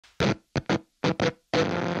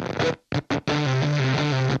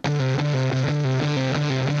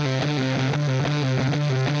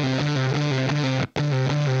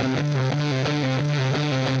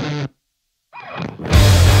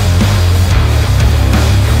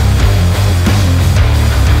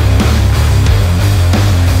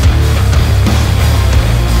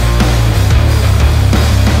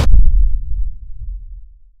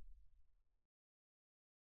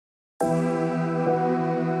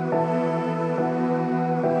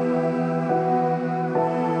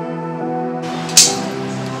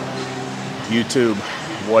YouTube,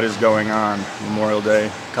 what is going on? Memorial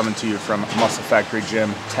Day, coming to you from MuscleFactory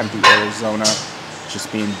Gym, Tempe, Arizona.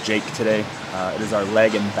 Just me and Jake today. It is our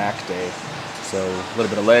leg and back day. So a little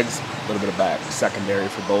bit of legs, a little bit of back, secondary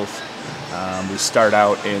for both. We start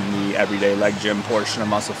out in the everyday leg gym portion of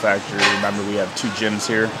MuscleFactory. Remember, we have two gyms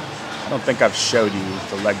here. I don't think I've showed you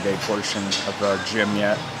the leg day portion of our gym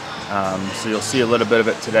yet. So you'll see a little bit of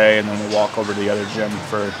it today, and then we'll walk over to the other gym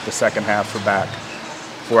for the second half for back.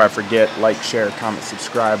 Before I forget, like, share, comment,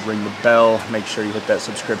 subscribe, ring the bell. Make sure you hit that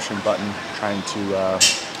subscription button. Trying to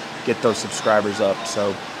get those subscribers up.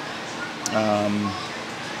 So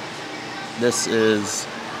this is,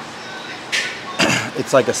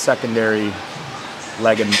 it's like a secondary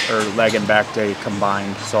leg and back day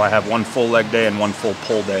combined. So I have one full leg day and one full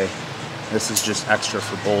pull day. This is just extra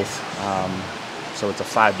for both. So it's a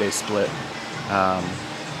 5-day split.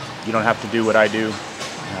 You don't have to do what I do.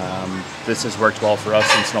 This has worked well for us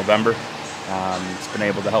since November. It's been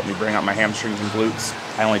able to help me bring up my hamstrings and glutes.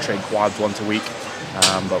 I only train quads once a week,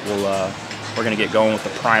 but we're gonna get going with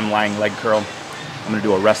the prime lying leg curl. I'm gonna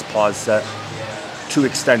do a rest pause set, 2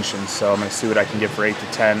 extensions. So I'm gonna see what I can get for 8 to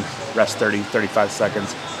 10, rest 30, 35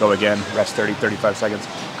 seconds, go again, rest 30, 35 seconds,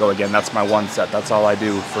 go again. That's my one set. That's all I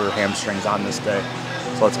do for hamstrings on this day.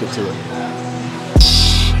 So let's get to it.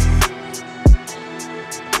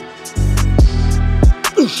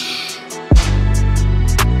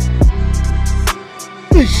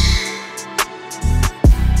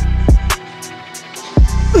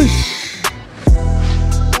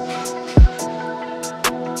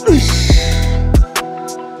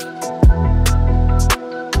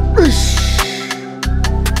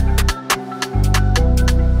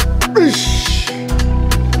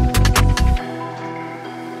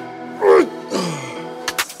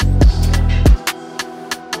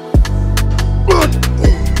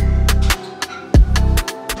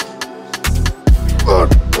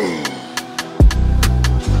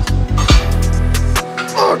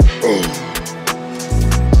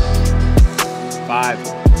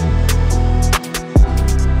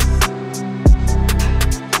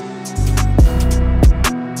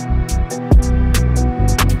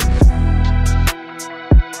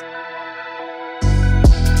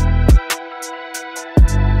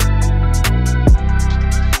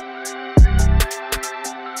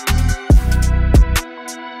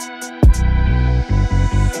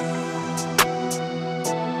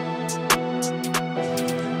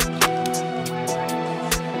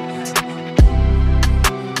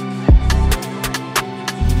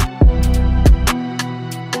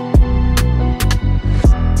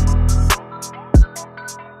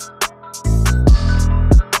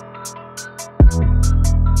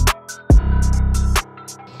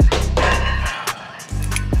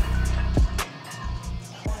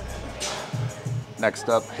 Next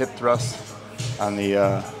up, hip thrust on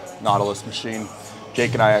the Nautilus machine.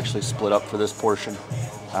 Jake and I actually split up for this portion.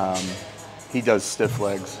 He does stiff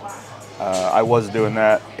legs. I was doing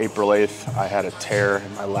that April 8th. I had a tear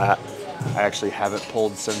in my lat. I actually haven't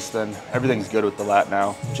pulled since then. Everything's good with the lat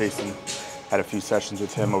now. Jason had a few sessions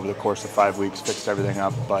with him over the course of 5 weeks, fixed everything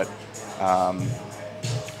up. But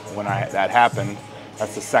when that happened,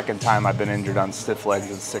 that's the second time I've been injured on stiff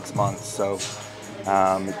legs in 6 months. So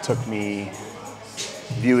it took me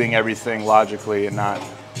viewing everything logically and not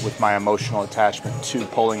with my emotional attachment to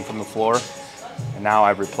pulling from the floor. And now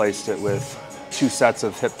I've replaced it with 2 sets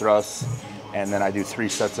of hip thrusts, and then I do 3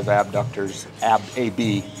 sets of abductors,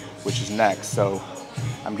 AB, which is next. So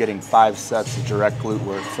I'm getting 5 sets of direct glute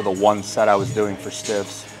work for the 1 set I was doing for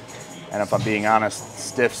stiffs. And if I'm being honest,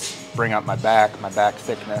 stiffs bring up my back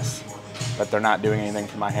thickness, but they're not doing anything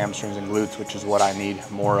for my hamstrings and glutes, which is what I need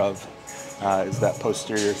more of, is that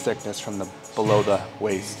posterior thickness from the below the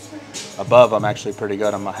waist. Above, I'm actually pretty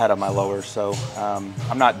good. I'm ahead of my lower, so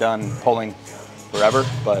I'm not done pulling forever,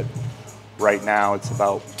 but right now it's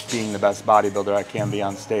about being the best bodybuilder I can be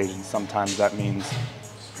on stage, and sometimes that means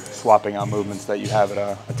swapping out movements that you have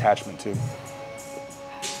an attachment to.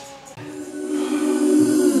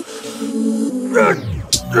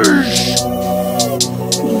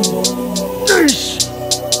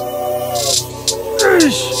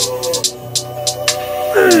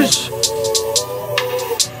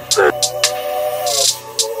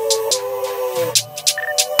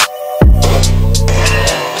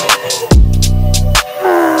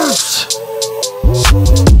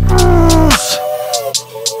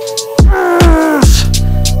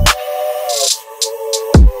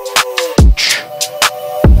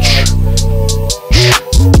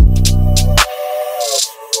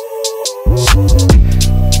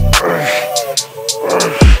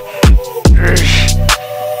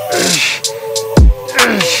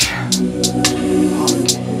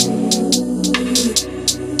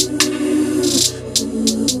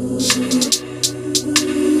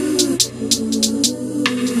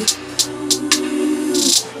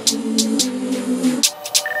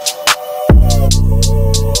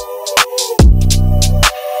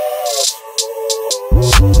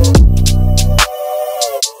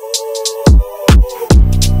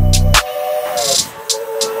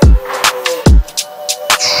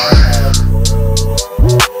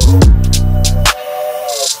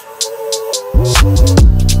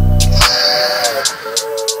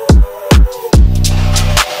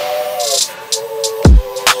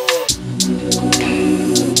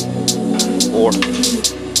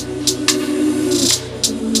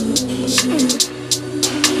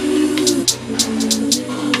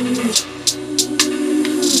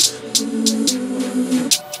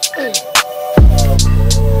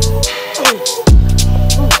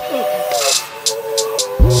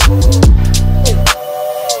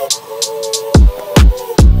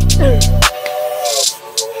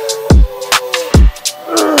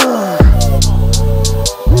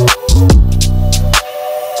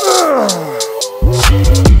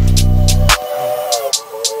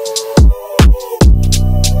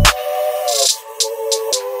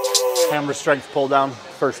 strength pull down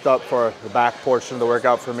first up for the back portion of the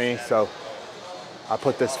workout for me. So I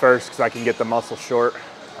put this first because I can get the muscle short.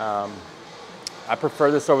 I prefer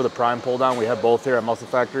this over the prime pull down. We have both here at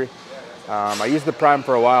MuscleFactory. I used the prime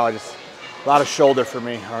for a while. A lot of shoulder for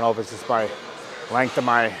me. I don't know if it's just my length of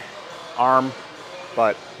my arm,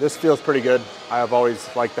 but this feels pretty good. I have always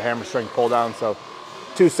liked the hammer strength pull down. So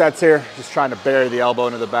 2 sets here, just trying to bury the elbow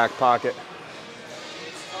into the back pocket.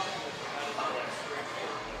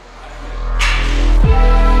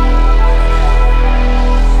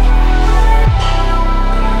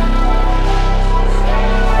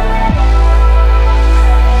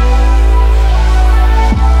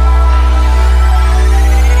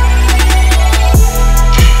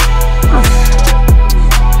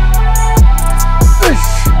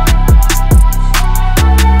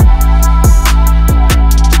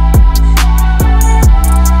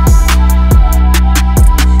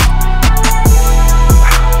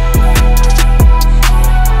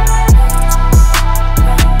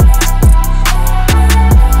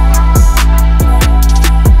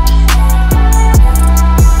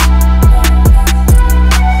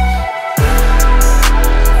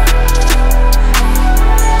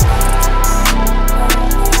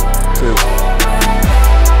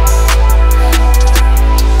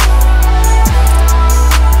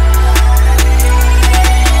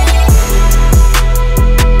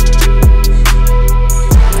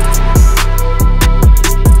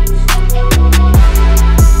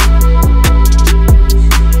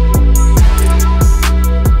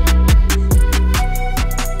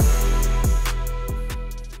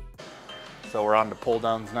 So we're on to pull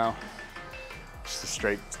downs now. Just a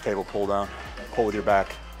straight table pull down. Pull with your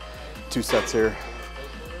back. 2 sets here.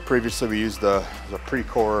 Previously we used the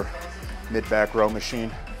pre-core mid-back row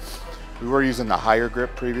machine. We were using the higher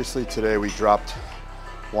grip previously. Today we dropped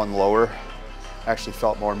one lower. Actually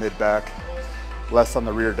felt more mid-back, less on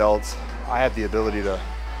the rear delts. I have the ability to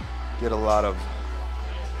get a lot of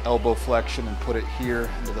elbow flexion and put it here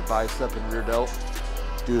into the bicep and rear delt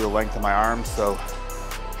due to the length of my arms. So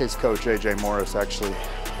his coach, AJ Morris, actually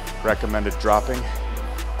recommended dropping.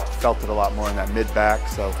 Felt it a lot more in that mid-back,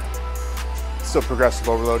 so still progressive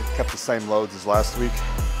overload, kept the same loads as last week.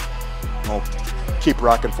 We'll keep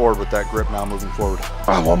rocking forward with that grip now moving forward.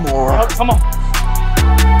 Oh, one more. Oh, come on.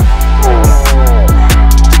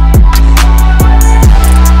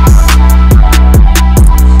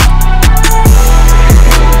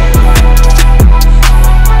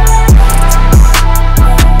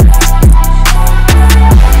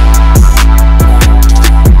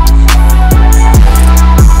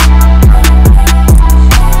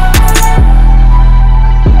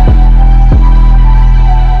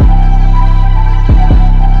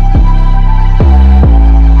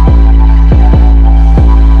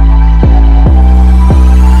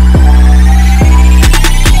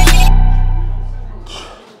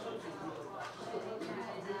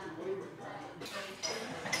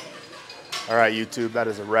 All right, YouTube, that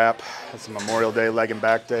is a wrap. It's a Memorial Day, leg and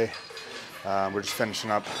back day. We're just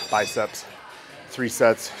finishing up biceps. 3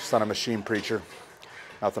 sets, just on a machine preacher.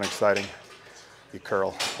 Nothing exciting. You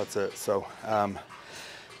curl, that's it. So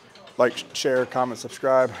like, share, comment,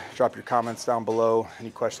 subscribe. Drop your comments down below.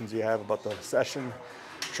 Any questions you have about the session,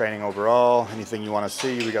 training overall, anything you want to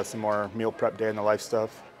see. We got some more meal prep day in the life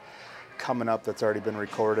stuff coming up that's already been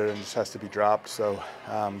recorded and just has to be dropped. So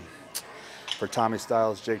for Tommy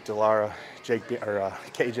Stiles, Jake Delara,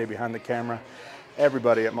 KJ behind the camera,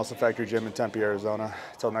 everybody at MuscleFactory Gym in Tempe, Arizona.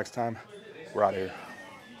 Until next time, we're out of here.